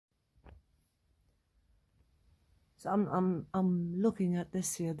So I'm looking at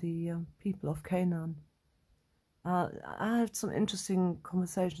this here, the people of Canaan. I had some interesting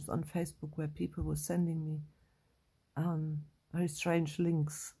conversations on Facebook where people were sending me very strange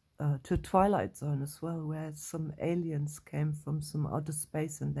links to Twilight Zone as well, where some aliens came from some outer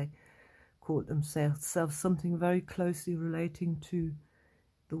space and they called themselves something very closely relating to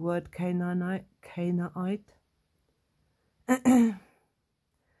the word Canaanite.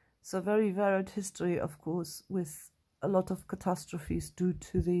 So very varied history, of course, with a lot of catastrophes due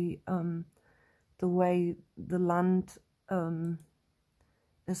to the way the land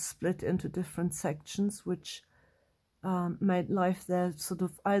is split into different sections, which made life there sort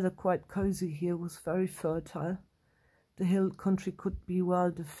of either quite cozy. Here was very fertile. The hill country could be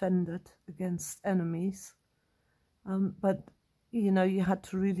well defended against enemies, but you know, you had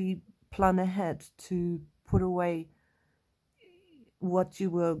to really plan ahead to put away what you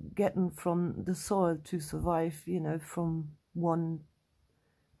were getting from the soil to survive, you know, from one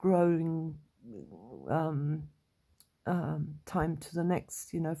growing time to the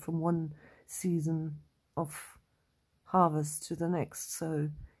next, you know, from one season of harvest to the next. So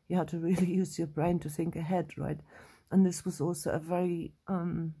you had to really use your brain to think ahead, right? And this was also a very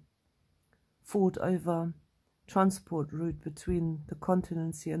fought over transport route between the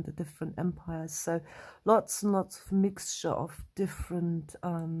continents here and the different empires. So lots and lots of mixture of different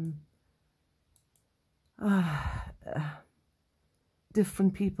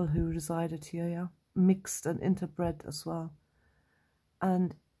different people who resided here, yeah, mixed and interbred as well.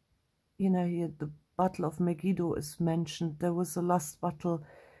 And you know, here the Battle of Megiddo is mentioned. There was a last battle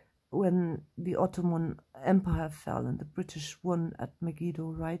when the Ottoman Empire fell and the British won at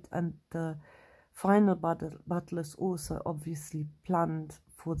Megiddo, right? And the final battle is also obviously planned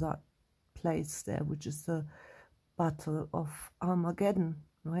for that place there, which is the Battle of Armageddon,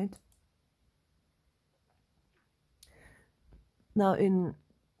 right? Now, in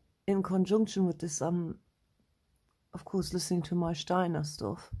conjunction with this, I'm, of course, listening to my Steiner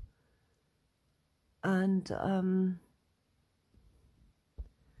stuff. And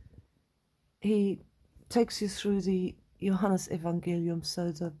he takes you through the Johannes Evangelium,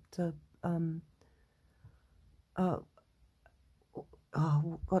 so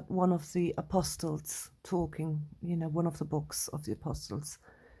got one of the apostles talking, you know, one of the books of the apostles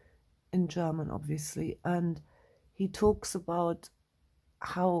in German, obviously, and he talks about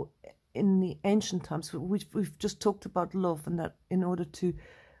how in the ancient times, we've just talked about love, and that in order to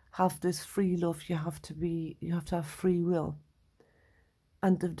have this free love, you have to have free will.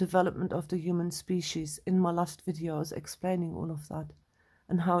 And the development of the human species. In my last video, I was explaining all of that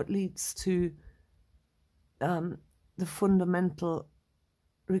and how it leads to the fundamental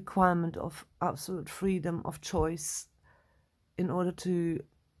requirement of absolute freedom of choice in order to,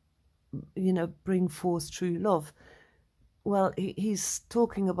 you know, bring forth true love. Well, he's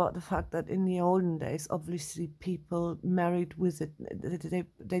talking about the fact that in the olden days, obviously, people married with it.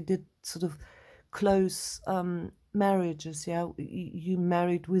 They did sort of close marriages. Yeah, you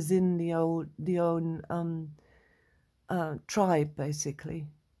married within the own tribe, basically.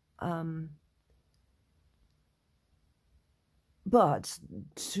 But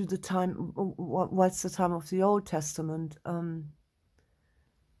to the time, what's the time of the Old Testament?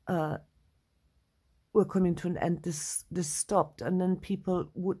 Were coming to an end. This stopped, and then people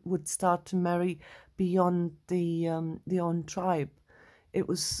would start to marry beyond the own tribe. It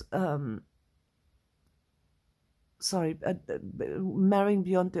was marrying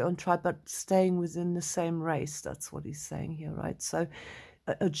beyond their own tribe, but staying within the same race. That's what he's saying here, right? So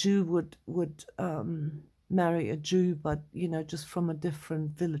a Jew would marry a Jew, but you know, just from a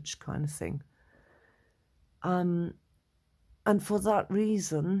different village kind of thing. And for that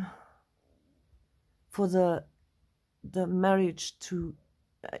reason, for the marriage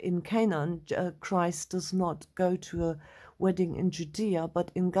in Canaan, Christ does not go to a wedding in Judea,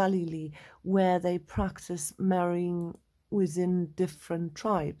 but in Galilee, where they practice marrying within different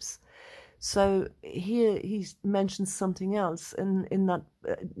tribes. So here he mentions something else, in that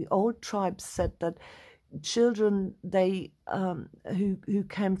the old tribes said that children who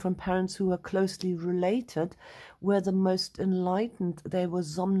came from parents who were closely related were the most enlightened. They were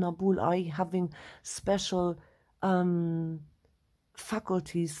somnambul, i.e. having special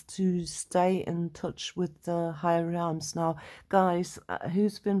faculties to stay in touch with the higher realms. Now, guys,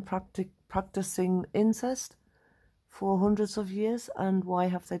 who's been practicing incest for hundreds of years, and why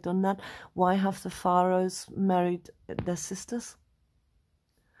have they done that? Why have the pharaohs married their sisters?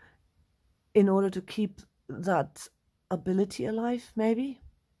 In order to keep that ability alive, maybe,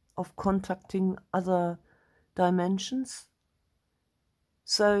 of contacting other dimensions.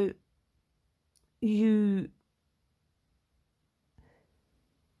 So you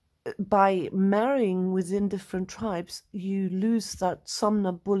by marrying within different tribes, you lose that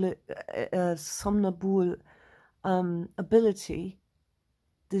somnambule ability,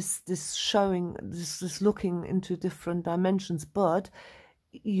 this showing, this looking into different dimensions, but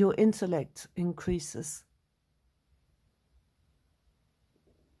your intellect increases,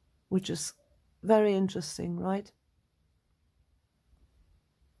 which is very interesting, right?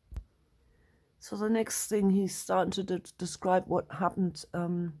 So the next thing, he's starting to describe what happened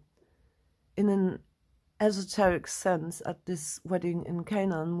in an esoteric sense at this wedding in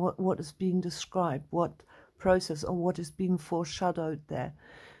Canaan, what is being described, what process or what is being foreshadowed there.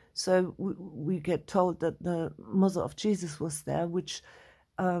 So we get told that the mother of Jesus was there, which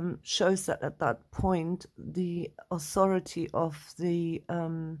shows that at that point the authority of the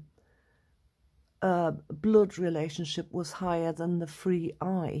blood relationship was higher than the free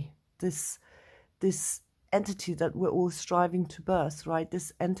I. This entity that we're all striving to birth, right?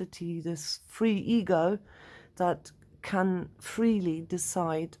 This entity, this free ego that can freely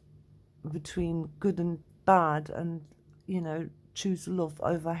decide between good and bad, and, you know, choose love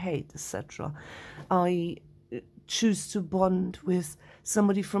over hate, etc. I choose to bond with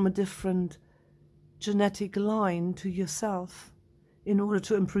somebody from a different genetic line to yourself in order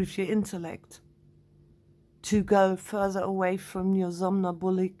to improve your intellect, to go further away from your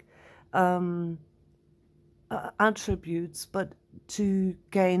somnambulic attributes, but to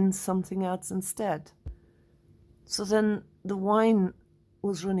gain something else instead. So then the wine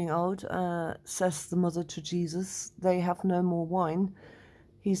was running out, says the mother to Jesus. They have no more wine.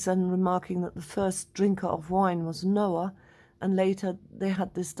 He's then remarking that the first drinker of wine was Noah, and later they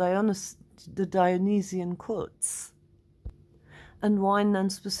had the Dionysian cults. And wine then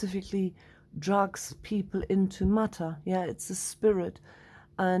specifically drags people into matter. Yeah, it's a spirit,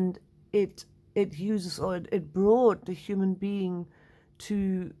 and it uses, or it brought the human being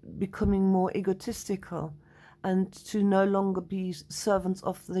to becoming more egotistical and to no longer be servants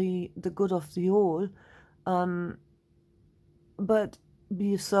of the good of the all, but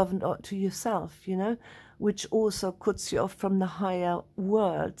be a servant to yourself, you know, which also cuts you off from the higher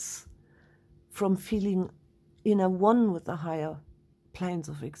worlds, from feeling, you know, one with the higher planes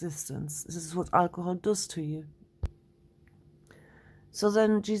of existence. This is what alcohol does to you. So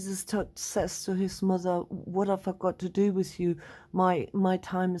then Jesus says to his mother, "What have I got to do with you? My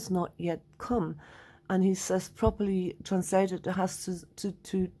time is not yet come." And he says, properly translated, it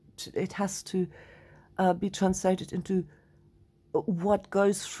has to be translated into what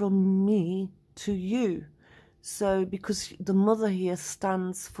goes from me to you. So because the mother here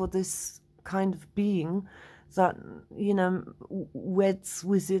stands for this kind of being that, you know, weds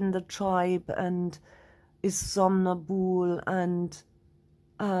within the tribe and is somnambule and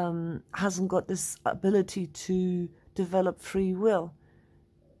hasn't got this ability to develop free will,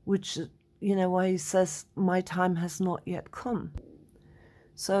 which, you know, why he says, my time has not yet come.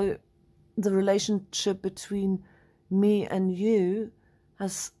 So the relationship between me and you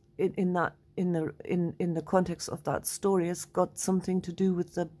has, in the context of that story, has got something to do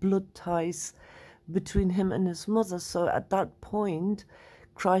with the blood ties between him and his mother. So at that point,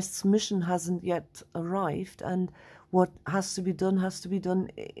 Christ's mission hasn't yet arrived, and what has to be done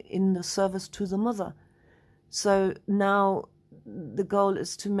in the service to the mother. So now the goal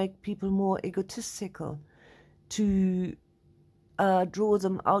is to make people more egotistical, to draw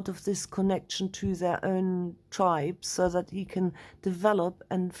them out of this connection to their own tribe, so that he can develop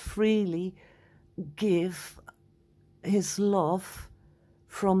and freely give his love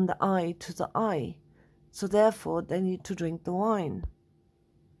from the I to the I. So therefore they need to drink the wine.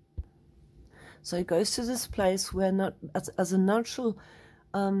 So he goes to this place where, not as a natural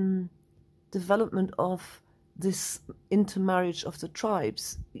development of this intermarriage of the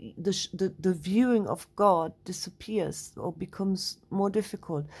tribes, the viewing of God disappears or becomes more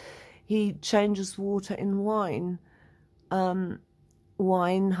difficult. He changes water in wine.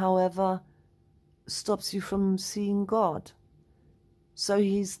 Wine, however, stops you from seeing God. So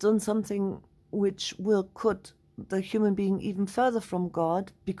he's done something which will cut the human being even further from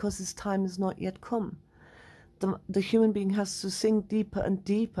God, because his time is not yet come. The human being has to sink deeper and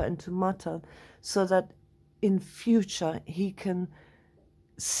deeper into matter, so that in future he can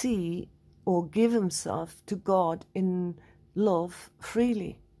see or give himself to God in love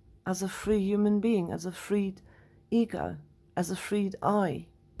freely, as a free human being, as a freed ego, as a freed I.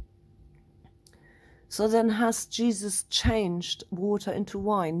 So then, has Jesus changed water into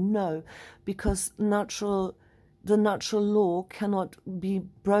wine? No, because the natural law cannot be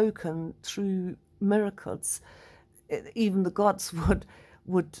broken through miracles. Even the gods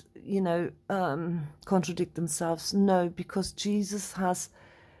would you know, contradict themselves. No, because Jesus has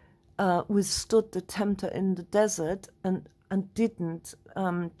withstood the tempter in the desert and didn't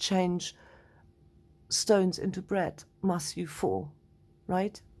change stones into bread, Matthew 4,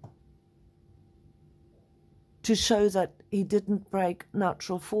 right? To show that he didn't break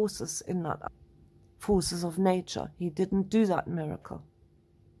natural forces in that, forces of nature. He didn't do that miracle.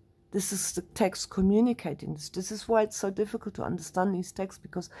 This is the text communicating this. This is why it's so difficult to understand these texts,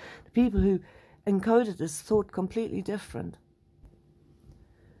 because the people who encoded this thought completely different.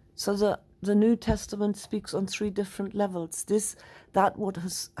 So the New Testament speaks on three different levels. That what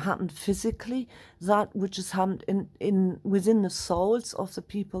has happened physically, that which has happened within the souls of the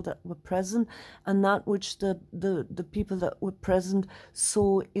people that were present, and that which the people that were present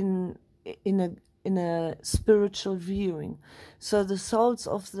saw in a spiritual viewing. So the souls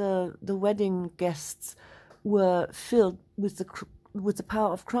of the wedding guests were filled with the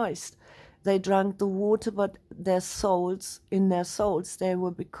power of Christ. They drank the water, but in their souls, they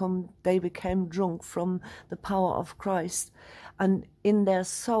became drunk from the power of Christ. And in their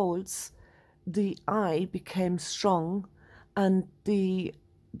souls, the eye became strong, and the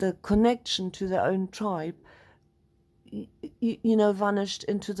connection to their own tribe, vanished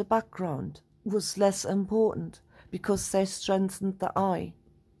into the background, was less important, because they strengthened the eye,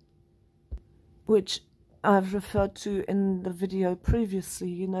 which I've referred to in the video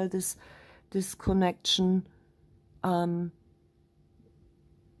previously. This connection,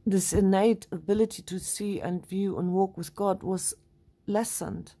 this innate ability to see and view and walk with God was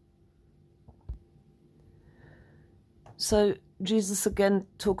lessened. So Jesus again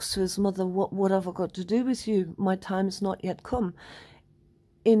talks to his mother, what have I got to do with you? My time is not yet come.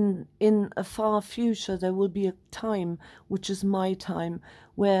 In a far future, there will be a time, which is my time,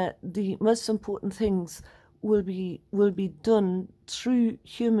 where the most important things will be done through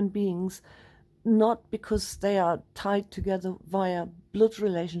human beings, not because they are tied together via blood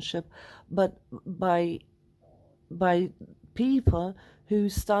relationship, but by people who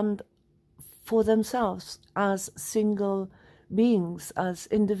stand for themselves as single beings, as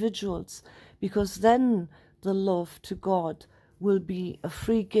individuals, because then the love to God will be a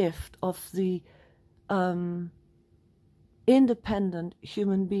free gift of the independent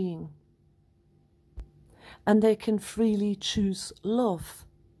human being. And they can freely choose love.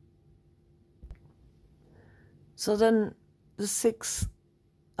 So then the 6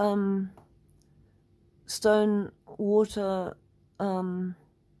 stone water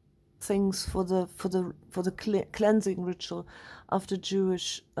things for the cleansing ritual after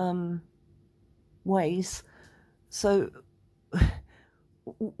Jewish ways. So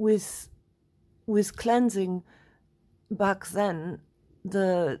with cleansing back then,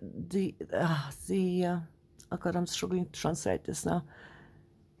 oh God, I'm struggling to translate this now.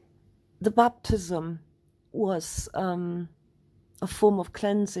 The baptism was a form of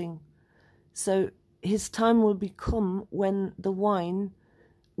cleansing. So his time will become when the wine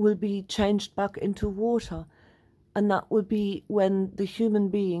will be changed back into water, and that will be when the human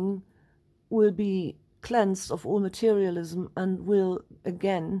being will be cleansed of all materialism and will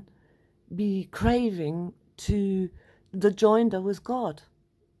again be craving to the joinder with God.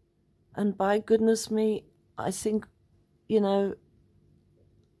 And by goodness me, I think, we're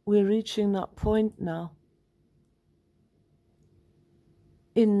reaching that point now.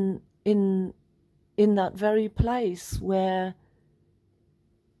 In that very place where,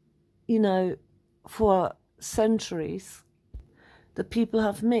 for centuries, the people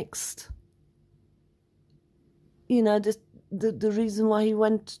have mixed. The reason why he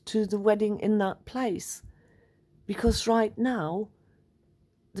went to the wedding in that place, because right now,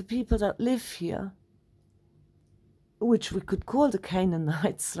 the people that live here, which we could call the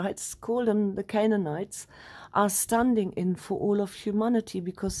Canaanites, right? Let's call them the Canaanites, are standing in for all of humanity,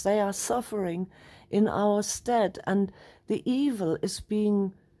 because they are suffering in our stead, and the evil is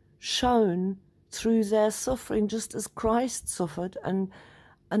being shown through their suffering, just as Christ suffered and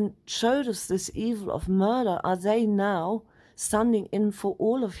showed us this evil of murder. Are they now standing in for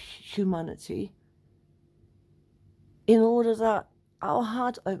all of humanity in order that our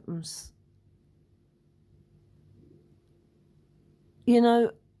heart opens,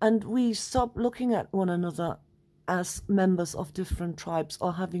 and we stop looking at one another as members of different tribes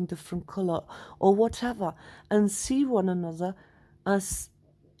or having different color or whatever, and see one another as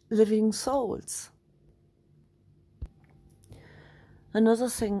living souls. Another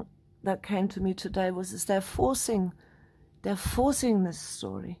thing that came to me today was they're forcing this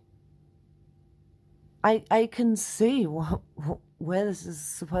story. I can see where this is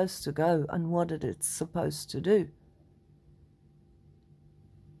supposed to go and what it's supposed to do.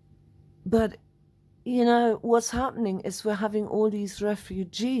 But you know, what's happening is we're having all these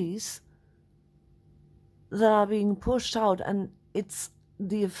refugees that are being pushed out, and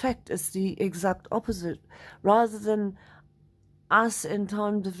the effect is the exact opposite. Rather than us in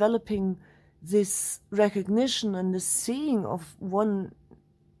time developing this recognition and the seeing of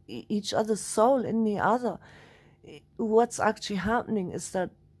each other's soul in the other, what's actually happening is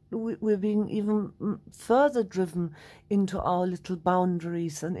that we're being even further driven into our little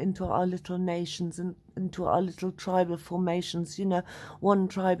boundaries and into our little nations and into our little tribal formations, you know, one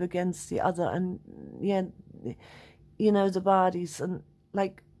tribe against the other, and yeah, you know, the bodies, and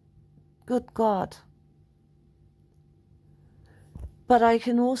like, good God. But I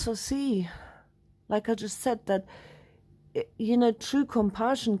can also see, like I just said, that, you know, true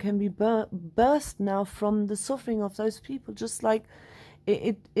compassion can be birthed now from the suffering of those people, just like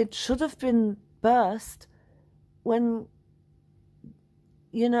it should have been birthed when,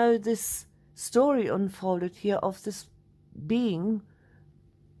 you know, this story unfolded here of this being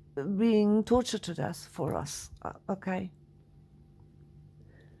tortured to death for us. Okay,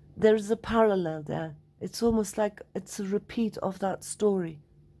 there is a parallel there. It's almost like it's a repeat of that story.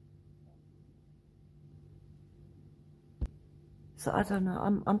 So I don't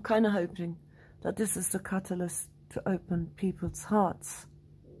know, I'm kind of hoping that this is the catalyst to open people's hearts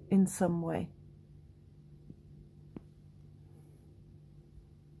in some way.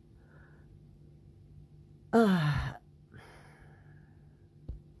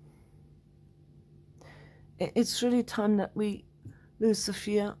 It's really time that we lose the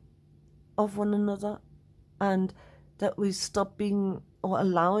fear of one another, and that we stop being or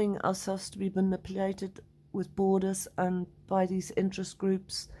allowing ourselves to be manipulated with borders and by these interest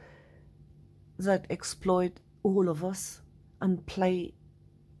groups that exploit all of us and play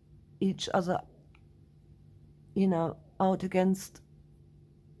each other, you know, out against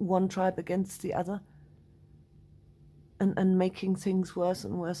one tribe against the other, and making things worse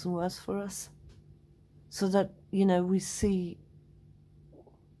and worse and worse for us, so that, you know, we see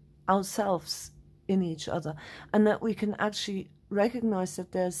ourselves in each other, and that we can actually recognize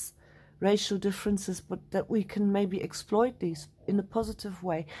that there's racial differences, but that we can maybe exploit these in a positive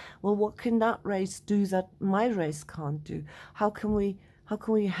way. Well, what can that race do that my race can't do? How can we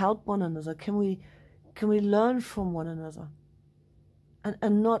help one another? Can we learn from one another?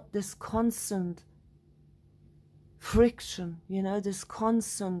 And not this constant friction, you know, this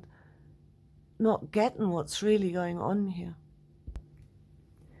constant not getting what's really going on here.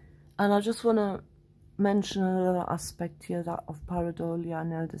 And I just want to mention another aspect here, that of pareidolia. I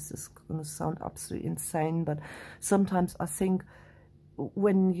know this is going to sound absolutely insane, but sometimes I think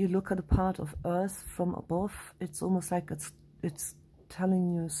when you look at a part of Earth from above, it's almost like it's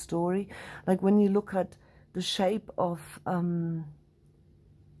telling you a story. Like when you look at the shape of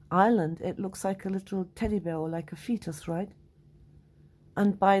Ireland, it looks like a little teddy bear or like a fetus, right?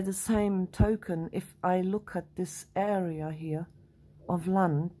 And by the same token, if I look at this area here of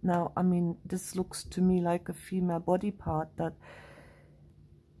land, now, I mean, this looks to me like a female body part that,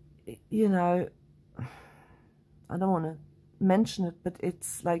 you know, I don't want to mention it, but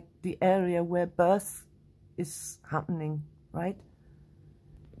it's like the area where birth is happening, right?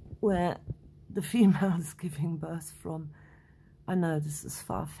 Where the female is giving birth from. I know this is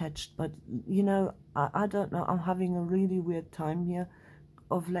far-fetched, but, you know, I don't know, I'm having a really weird time here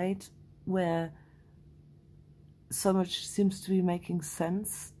of late, where so much seems to be making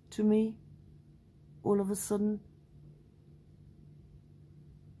sense to me all of a sudden,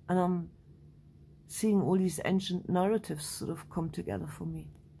 and I'm seeing all these ancient narratives sort of come together for me.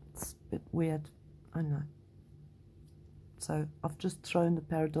 It's a bit weird, I know. So I've just thrown the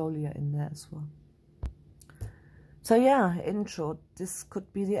pareidolia in there as well. So yeah, in short, this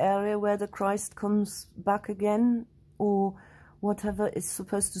could be the area where the Christ comes back again, or whatever is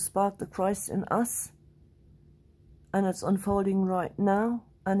supposed to spark the Christ in us. And it's unfolding right now,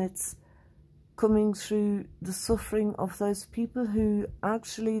 and it's coming through the suffering of those people who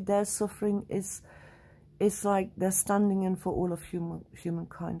actually their suffering is like they're standing in for all of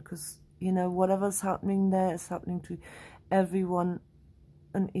humankind, because, you know, whatever's happening there is happening to everyone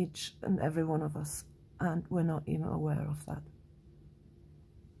and each and every one of us, and we're not even aware of that.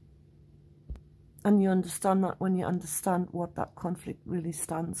 And you understand that when you understand what that conflict really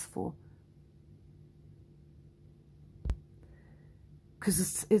stands for.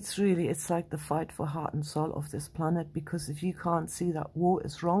 Because it's like the fight for heart and soul of this planet, because if you can't see that war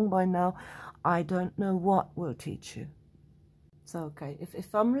is wrong by now, I don't know what will teach you. So, okay,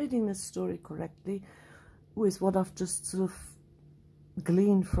 if I'm reading this story correctly, with what I've just sort of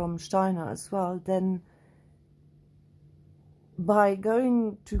gleaned from Steiner as well, then by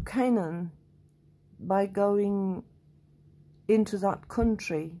going to Canaan, by going into that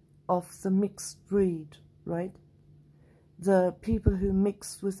country of the mixed breed, right? The people who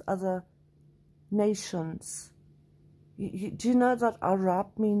mix with other nations. Do you know that Arab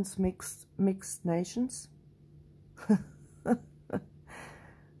means mixed nations?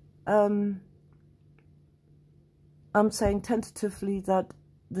 I'm saying tentatively that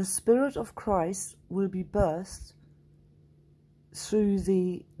the Spirit of Christ will be birthed through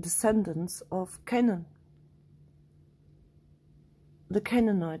the descendants of Canaan. The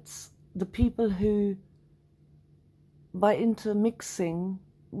Canaanites, the people who, by intermixing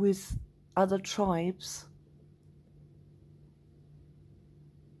with other tribes,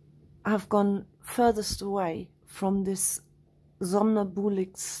 have gone furthest away from this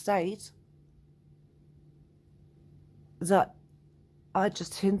somnambulic state that I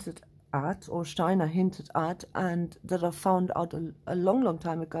just hinted at, or Steiner hinted at, and that I found out a long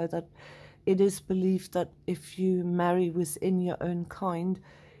time ago, that it is believed that if you marry within your own kind,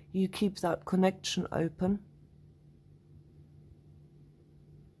 you keep that connection open.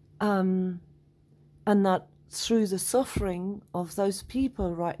 And that through the suffering of those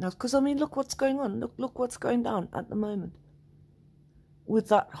people right now, because I mean, look what's going on, look what's going down at the moment with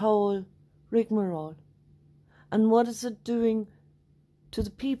that whole rigmarole. And what is it doing to the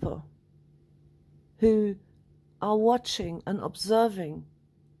people who are watching and observing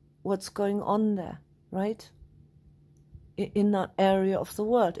what's going on there, right? In that area of the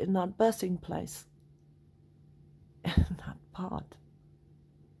world, in that birthing place, in that part.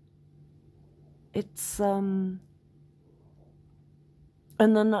 It's and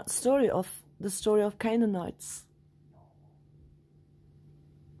then that story of the story of Canaanites.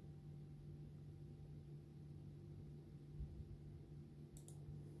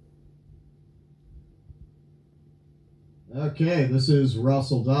 Okay, this is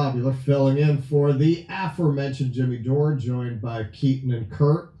Russell Dobbular filling in for the aforementioned Jimmy Dore, joined by Keaton and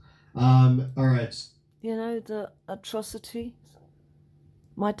Kurt. All right. You know, the atrocity.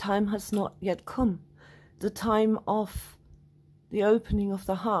 My time has not yet come. The time of the opening of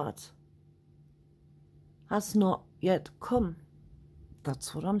the heart has not yet come.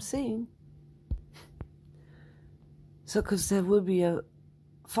 That's what I'm seeing. So, because there will be a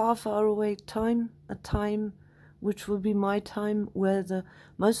far away time, a time which will be my time, where the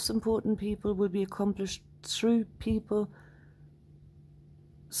most important people will be accomplished through people.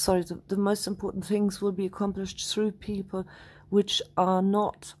 Sorry, the most important things will be accomplished through people which are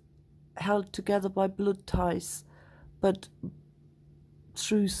not held together by blood ties, but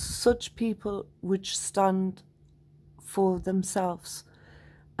through such people which stand for themselves.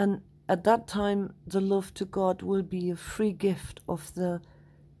 And at that time, the love to God will be a free gift of the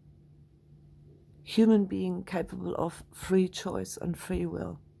human being capable of free choice and free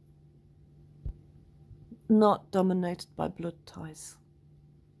will, not dominated by blood ties.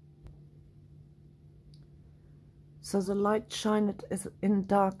 So the light shined in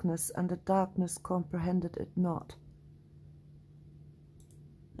darkness, and the darkness comprehended it not.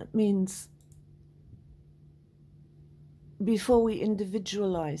 That means before we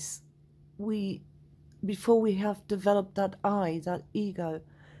individualize, before we have developed that I, that ego,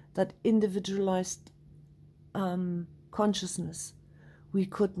 that individualized consciousness, we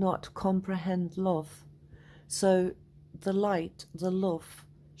could not comprehend love. So the light, the love,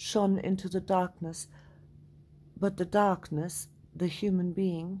 shone into the darkness, but the darkness, the human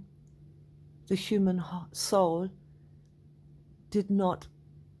being, the human soul, did not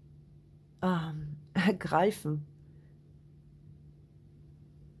ergreifen.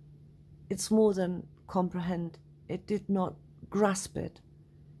 It's more than comprehend. It did not grasp it.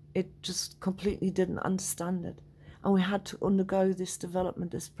 It just completely didn't understand it. And we had to undergo this development,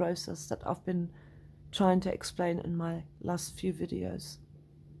 this process that I've been trying to explain in my last few videos.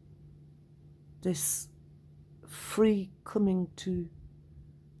 This free coming to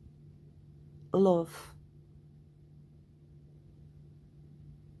love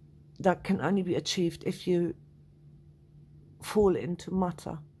that can only be achieved if you fall into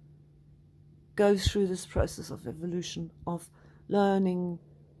matter, go through this process of evolution, of learning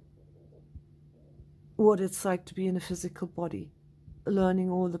what it's like to be in a physical body, learning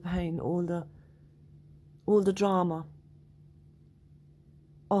all the pain, all the drama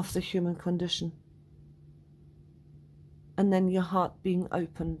of the human condition, and then your heart being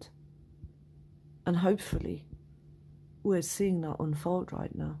opened. And hopefully we're seeing that unfold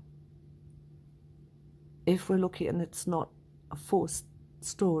right now, if we're lucky and it's not a forced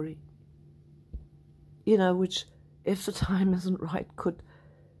story, you know, which, if the time isn't right, could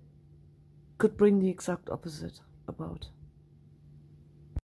bring the exact opposite about.